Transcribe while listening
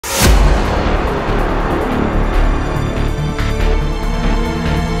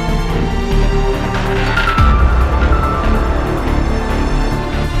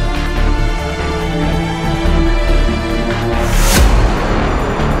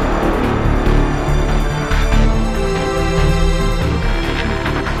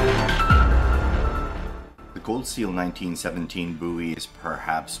Steel 1917 Bowie is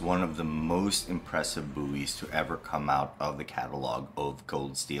perhaps one of the most impressive buoys to ever come out of the catalog of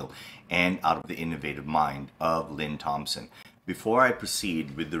Cold Steel and out of the innovative mind of Lynn Thompson. Before I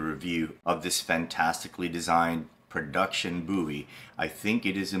proceed with the review of this fantastically designed production buoy, I think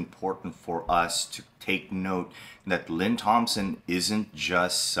it is important for us to take note that Lynn Thompson isn't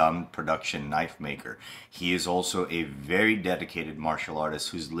just some production knife maker. He is also a very dedicated martial artist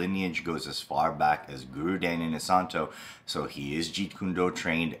whose lineage goes as far back as Guru Dan Inosanto. So he is Jeet Kune Do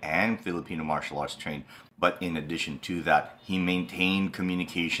trained and Filipino martial arts trained. But in addition to that, he maintained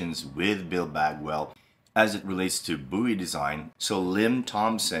communications with Bill Bagwell as it relates to buoy design. So Lynn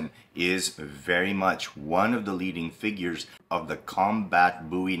Thompson is very much one of the leading figures of the combat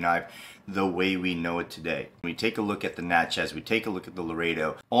Bowie knife the way we know it today. When we take a look at the Natchez, we take a look at the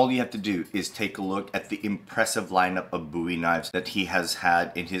Laredo, all you have to do is take a look at the impressive lineup of Bowie knives that he has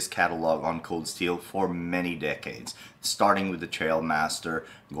had in his catalog on Cold Steel for many decades, starting with the Trailmaster,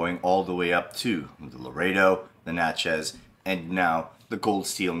 going all the way up to the Laredo, the Natchez, and now the Cold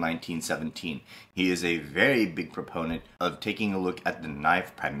Steel 1917. He is a very big proponent of taking a look at the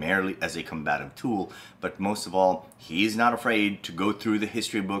knife primarily as a combative tool, but most of all, he is not afraid to go through the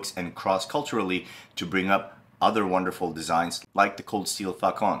history books and cross-culturally to bring up other wonderful designs like the Cold Steel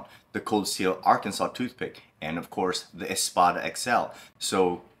Falcon, the Cold Steel Arkansas Toothpick, and of course the Espada XL.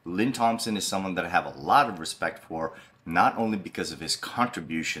 So Lynn Thompson is someone that I have a lot of respect for, not only because of his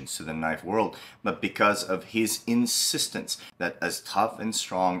contributions to the knife world, but because of his insistence that as tough and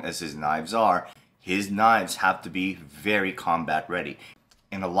strong as his knives are, his knives have to be very combat ready.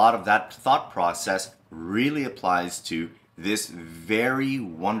 And a lot of that thought process really applies to this very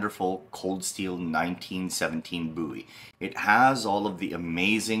wonderful Cold Steel 1917 buoy. It has all of the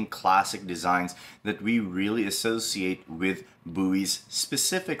amazing classic designs that we really associate with buoys,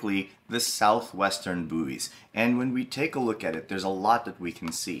 specifically the southwestern buoys. And when we take a look at it, there's a lot that we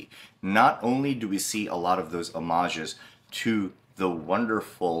can see. Not only do we see a lot of those homages to the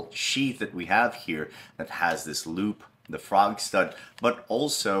wonderful sheath that we have here that has this loop, the frog stud, but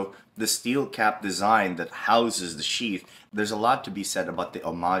also the steel cap design that houses the sheath. There's a lot to be said about the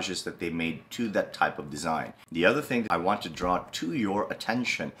homages that they made to that type of design. The other thing that I want to draw to your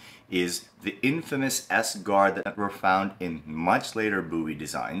attention is the infamous S-guard that were found in much later buoy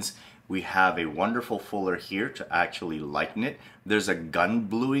designs. We have a wonderful fuller here to actually lighten it. There's a gun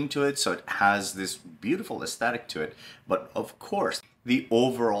bluing to it, so it has this beautiful aesthetic to it. But of course, the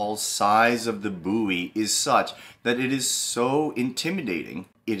overall size of the buoy is such that it is so intimidating.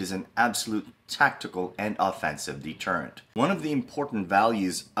 It is an absolute tactical and offensive deterrent. One of the important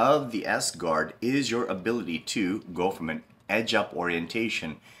values of the S-guard is your ability to go from an edge-up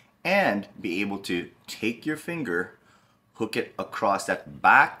orientation and be able to take your finger, hook it across that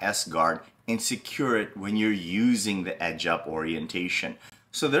back S-guard, and secure it when you're using the edge-up orientation.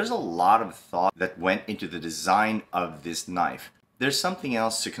 So there's a lot of thought that went into the design of this knife. There's something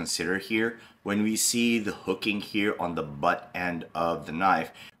else to consider here. When we see the hooking here on the butt end of the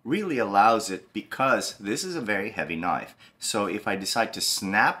knife, really allows it because this is a very heavy knife. So if I decide to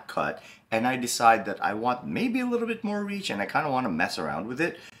snap cut and I decide that I want maybe a little bit more reach and I kind of want to mess around with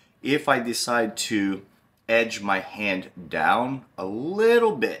it, if I decide to edge my hand down a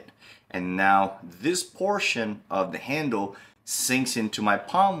little bit and now this portion of the handle sinks into my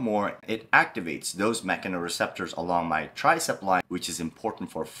palm more, it activates those mechanoreceptors along my tricep line, which is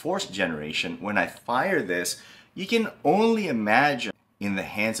important for force generation. When I fire this, you can only imagine in the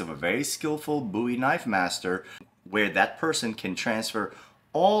hands of a very skillful Bowie knife master where that person can transfer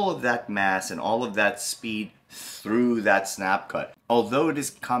all of that mass and all of that speed through that snap cut. Although it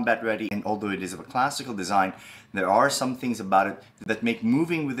is combat ready and although it is of a classical design, there are some things about it that make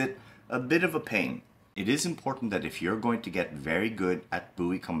moving with it a bit of a pain. It is important that if you're going to get very good at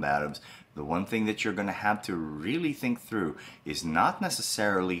buoy combatives, the one thing that you're going to have to really think through is not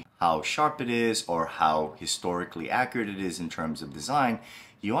necessarily how sharp it is or how historically accurate it is in terms of design.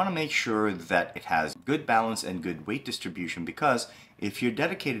 You want to make sure that it has good balance and good weight distribution, because if you're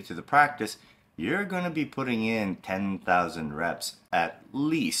dedicated to the practice, you're going to be putting in 10,000 reps at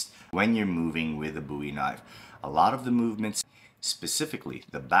least when you're moving with a Bowie knife. A lot of the movements, specifically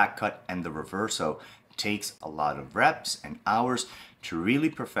the back cut and the reverso, takes a lot of reps and hours to really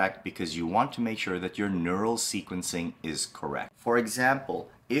perfect because you want to make sure that your neural sequencing is correct. For example,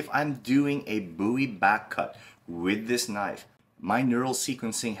 if I'm doing a Bowie back cut with this knife, my neural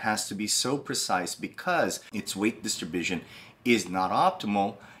sequencing has to be so precise because its weight distribution is not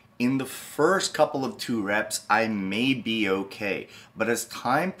optimal in the first couple of 2 reps, I may be okay. But as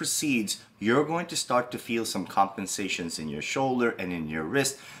time proceeds, you're going to start to feel some compensations in your shoulder and in your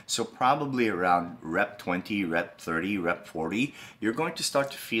wrist. So probably around rep 20, rep 30, rep 40, you're going to start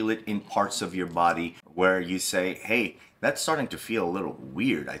to feel it in parts of your body where you say, hey, that's starting to feel a little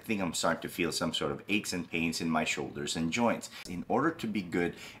weird. I think I'm starting to feel some sort of aches and pains in my shoulders and joints. In order to be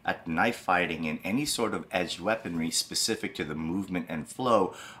good at knife fighting and any sort of edged weaponry specific to the movement and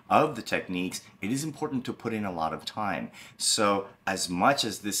flow of the techniques, it is important to put in a lot of time. So as much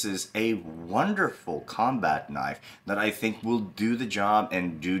as this is a wonderful combat knife that I think will do the job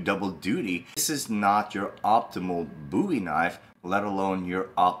and do double duty, this is not your optimal Bowie knife, let alone your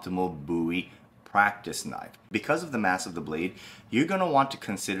optimal Bowie practice knife. Because of the mass of the blade, you're going to want to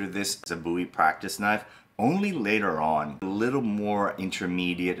consider this as a Bowie practice knife only later on, a little more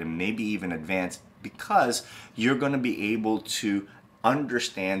intermediate and maybe even advanced, because you're going to be able to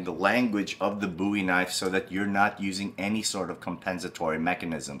understand the language of the Bowie knife so that you're not using any sort of compensatory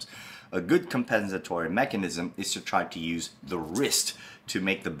mechanisms. A good compensatory mechanism is to try to use the wrist to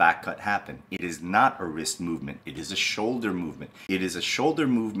make the back cut happen. It is not a wrist movement, it is a shoulder movement. It is a shoulder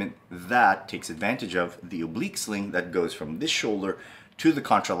movement that takes advantage of the oblique sling that goes from this shoulder to the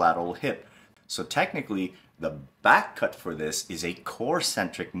contralateral hip. So technically, the back cut for this is a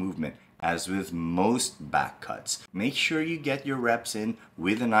core-centric movement, as with most back cuts. Make sure you get your reps in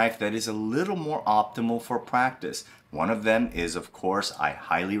with a knife that is a little more optimal for practice. One of them is, of course, I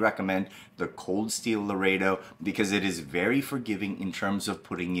highly recommend the cold steel Laredo because it is very forgiving in terms of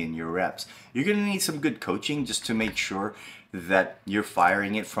putting in your reps. You're going to need some good coaching just to make sure that you're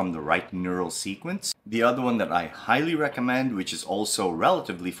firing it from the right neural sequence. The other one that I highly recommend, which is also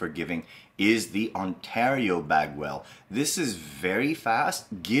relatively forgiving, is the Ontario Bagwell. This is very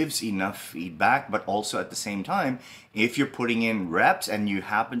fast, gives enough feedback, but also at the same time, if you're putting in reps and you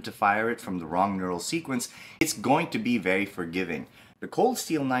happen to fire it from the wrong neural sequence, it's going to be very forgiving. The Cold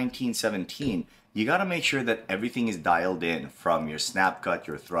Steel 1917, you got to make sure that everything is dialed in from your snap cut,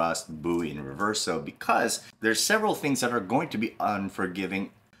 your thrust, Bowie, and reverso, because there's several things that are going to be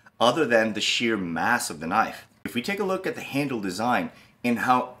unforgiving other than the sheer mass of the knife. If we take a look at the handle design and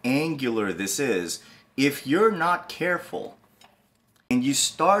how angular this is, if you're not careful and you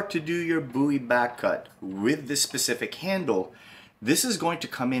start to do your Bowie back cut with this specific handle, this is going to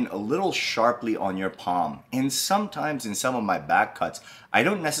come in a little sharply on your palm. And sometimes in some of my back cuts, I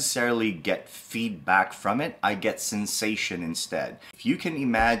don't necessarily get feedback from it, I get sensation instead. If you can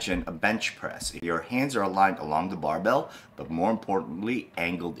imagine a bench press, if your hands are aligned along the barbell, but more importantly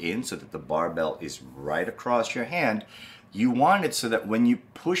angled in so that the barbell is right across your hand, you want it so that when you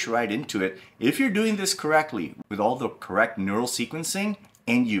push right into it, if you're doing this correctly with all the correct neural sequencing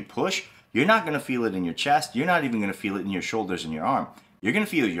and you push, you're not going to feel it in your chest. You're not even going to feel it in your shoulders and your arm. You're going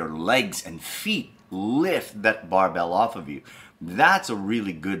to feel your legs and feet lift that barbell off of you. That's a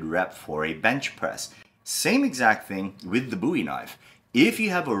really good rep for a bench press. Same exact thing with the Bowie knife. If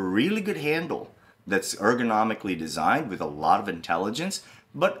you have a really good handle that's ergonomically designed with a lot of intelligence,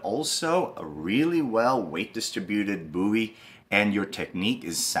 but also a really well weight distributed Bowie, and your technique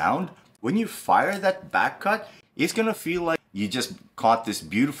is sound, when you fire that back cut, it's gonna feel like you just caught this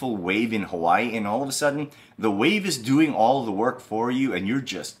beautiful wave in Hawaii, and all of a sudden the wave is doing all the work for you and you're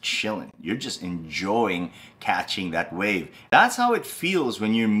just chilling. You're just enjoying catching that wave. That's how it feels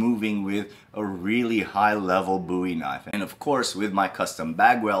when you're moving with a really high level Bowie knife. And of course, with my custom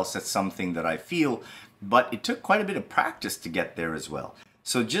Bagwells, that's something that I feel, but it took quite a bit of practice to get there as well.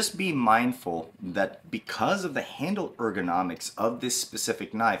 So just be mindful that because of the handle ergonomics of this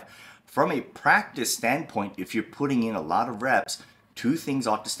specific knife, from a practice standpoint, if you're putting in a lot of reps, two things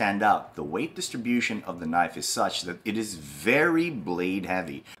ought to stand out. The weight distribution of the knife is such that it is very blade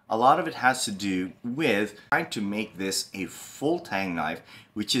heavy. A lot of it has to do with trying to make this a full tang knife,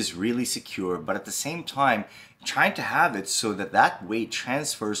 which is really secure, but at the same time, trying to have it so that that weight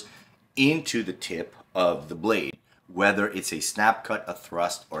transfers into the tip of the blade, whether it's a snap cut, a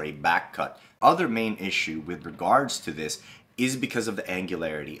thrust, or a back cut. Other main issue with regards to this is because of the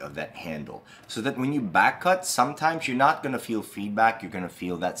angularity of that handle. So that when you back cut, sometimes you're not going to feel feedback, you're going to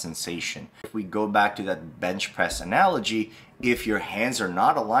feel that sensation. If we go back to that bench press analogy, if your hands are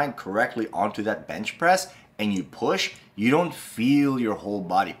not aligned correctly onto that bench press and you push, you don't feel your whole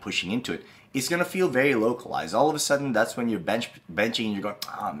body pushing into it. It's going to feel very localized. All of a sudden, that's when you're benching and you're going,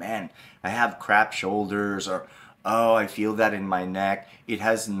 oh man, I have crap shoulders, or oh, I feel that in my neck. It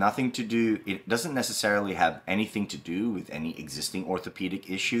has nothing to do, it doesn't necessarily have anything to do with any existing orthopedic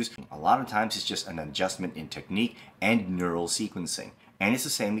issues. A lot of times it's just an adjustment in technique and neural sequencing. And it's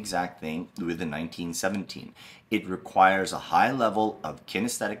the same exact thing with the 1917. It requires a high level of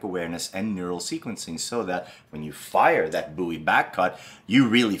kinesthetic awareness and neural sequencing so that when you fire that Bowie back cut, you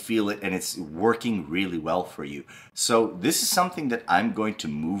really feel it and it's working really well for you. So this is something that I'm going to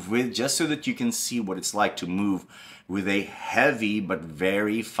move with just so that you can see what it's like to move with a heavy but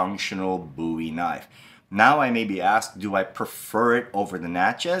very functional Bowie knife. Now I may be asked, do I prefer it over the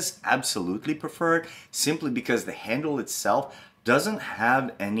Natchez? Absolutely prefer it, simply because the handle itself doesn't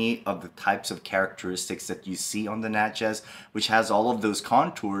have any of the types of characteristics that you see on the Natchez, which has all of those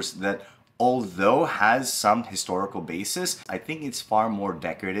contours that, although has some historical basis, I think it's far more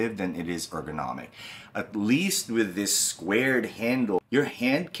decorative than it is ergonomic. At least with this squared handle, your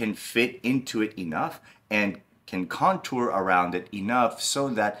hand can fit into it enough and can contour around it enough so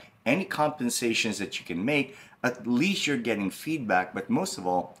that any compensations that you can make, at least you're getting feedback, but most of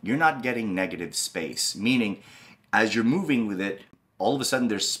all, you're not getting negative space. Meaning, as you're moving with it, all of a sudden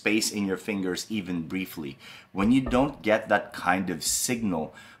there's space in your fingers even briefly. When you don't get that kind of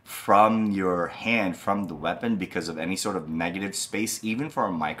signal from your hand, from the weapon, because of any sort of negative space, even for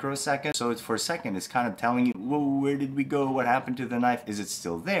a microsecond. So for a second, it's kind of telling you, whoa, where did we go? What happened to the knife? Is it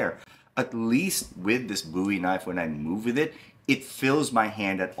still there? At least with this Bowie knife, when I move with it, it fills my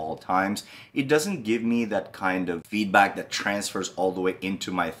hand at all times. It doesn't give me that kind of feedback that transfers all the way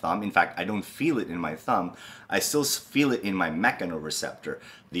into my thumb. In fact, I don't feel it in my thumb. I still feel it in my mechanoreceptor.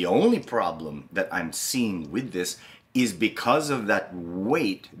 The only problem that I'm seeing with this is because of that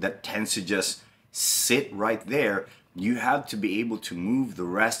weight that tends to just sit right there. You have to be able to move the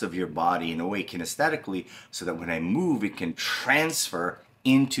rest of your body in a way kinesthetically so that when I move, it can transfer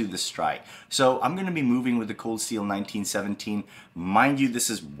into the strike. So I'm going to be moving with the Cold Steel 1917. Mind you,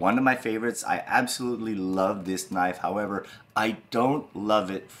 this is one of my favorites. I absolutely love this knife. However, I don't love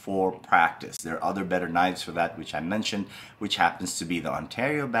it for practice. There are other better knives for that, which I mentioned, which happens to be the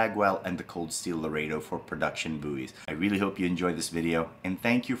Ontario Bagwell and the Cold Steel Laredo for production buoys. I really hope you enjoyed this video, and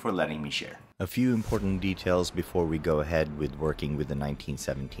thank you for letting me share. A few important details before we go ahead with working with the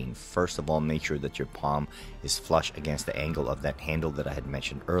 1917. First of all, make sure that your palm is flush against the angle of that handle that I had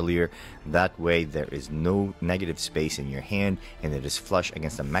mentioned earlier. That way there is no negative space in your hand and it is flush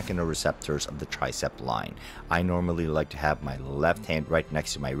against the mechanoreceptors of the tricep line. I normally like to have my left hand right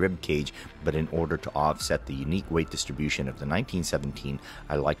next to my rib cage, but in order to offset the unique weight distribution of the 1917,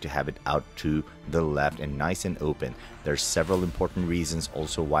 I like to have it out to the left and nice and open. There's several important reasons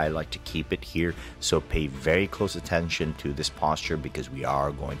also why I like to keep it here, so pay very close attention to this posture because we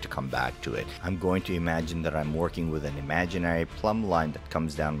are going to come back to it. I'm going to imagine that I'm working with an imaginary plumb line that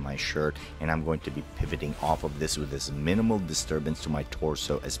comes down my shirt, and I'm going to be pivoting off of this with as minimal disturbance to my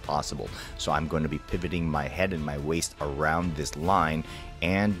torso as possible. So I'm going to be pivoting my head and my waist around this line,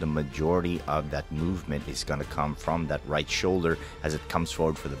 and the majority of that movement is going to come from that right shoulder as it comes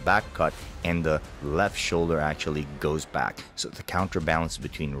forward for the back cut, and the left shoulder actually goes back. So the counterbalance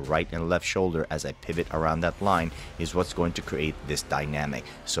between right and left shoulder as I pivot around that line is what's going to create this dynamic.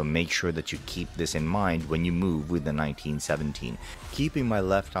 So make sure that you keep this in mind when you move with the 1917. Keeping my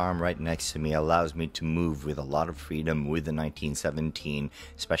left arm right next to me allows me to move with a lot of freedom with the 1917,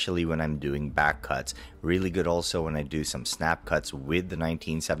 especially when I'm doing back cuts. Really good also when I do some snap cuts with the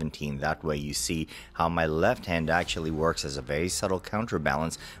 1917. That way you see how my left hand actually works as a very subtle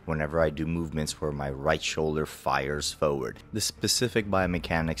counterbalance whenever I do movements where my right shoulder fires forward. The specific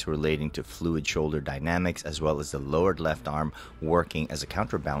biomechanics relating to fluid shoulder dynamics as well as the lowered left arm working as a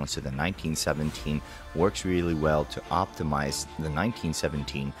counterbalance to the 1917 works really well to optimize the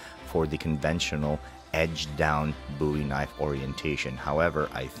 1917 for the conventional edge down Bowie knife orientation. However,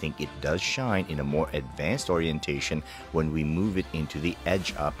 I think it does shine in a more advanced orientation when we move it into the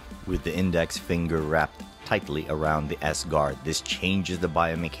edge up with the index finger wrapped tightly around the S guard. This changes the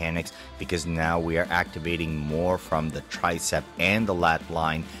biomechanics because now we are activating more from the tricep and the lat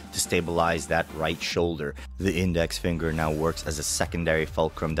line to stabilize that right shoulder. The index finger now works as a secondary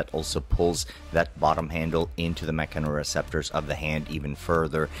fulcrum that also pulls that bottom handle into the mechanoreceptors of the hand even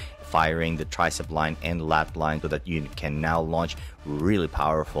further, firing the tricep line and lat line so that you can now launch really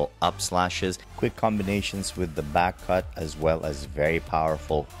powerful up slashes, quick combinations with the back cut, as well as very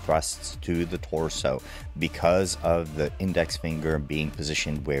powerful thrusts to the torso. Because of the index finger being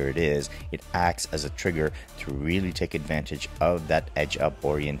positioned where it is, it acts as a trigger to really take advantage of that edge up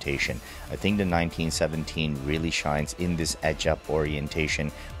orientation. I think the 1917 really shines in this edge up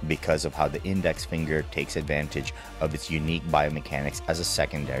orientation because of how the index finger takes advantage of its unique biomechanics as a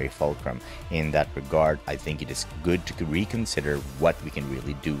secondary fulcrum. In that regard, I think it is good to reconsider what we can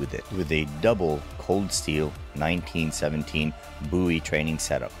really do with it. With a double Cold Steel 1917 Bowie training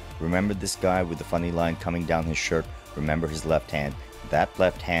setup. Remember this guy with the funny line coming down his shirt? Remember his left hand. That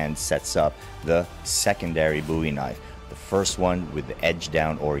left hand sets up the secondary Bowie knife. The first one with the edge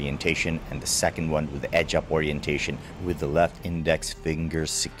down orientation and the second one with the edge up orientation, with the left index finger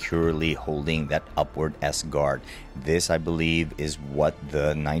securely holding that upward S guard. This, I believe, is what the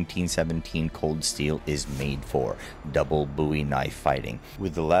 1917 Cold Steel is made for, double Bowie knife fighting,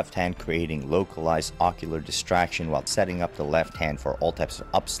 with the left hand creating localized ocular distraction while setting up the left hand for all types of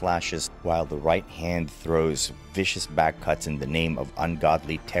up slashes, while the right hand throws vicious back cuts in the name of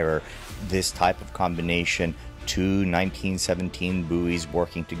ungodly terror. This type of combination, two 1917 Bowies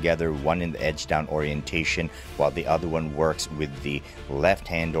working together, one in the edge down orientation while the other one works with the left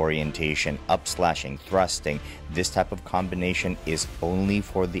hand orientation, up slashing, thrusting. This type of combination is only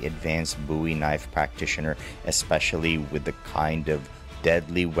for the advanced Bowie knife practitioner, especially with the kind of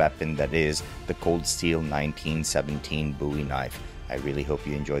deadly weapon that is the Cold Steel 1917 Bowie knife. I really hope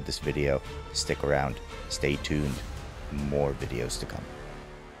you enjoyed this video. Stick around, stay tuned, more videos to come.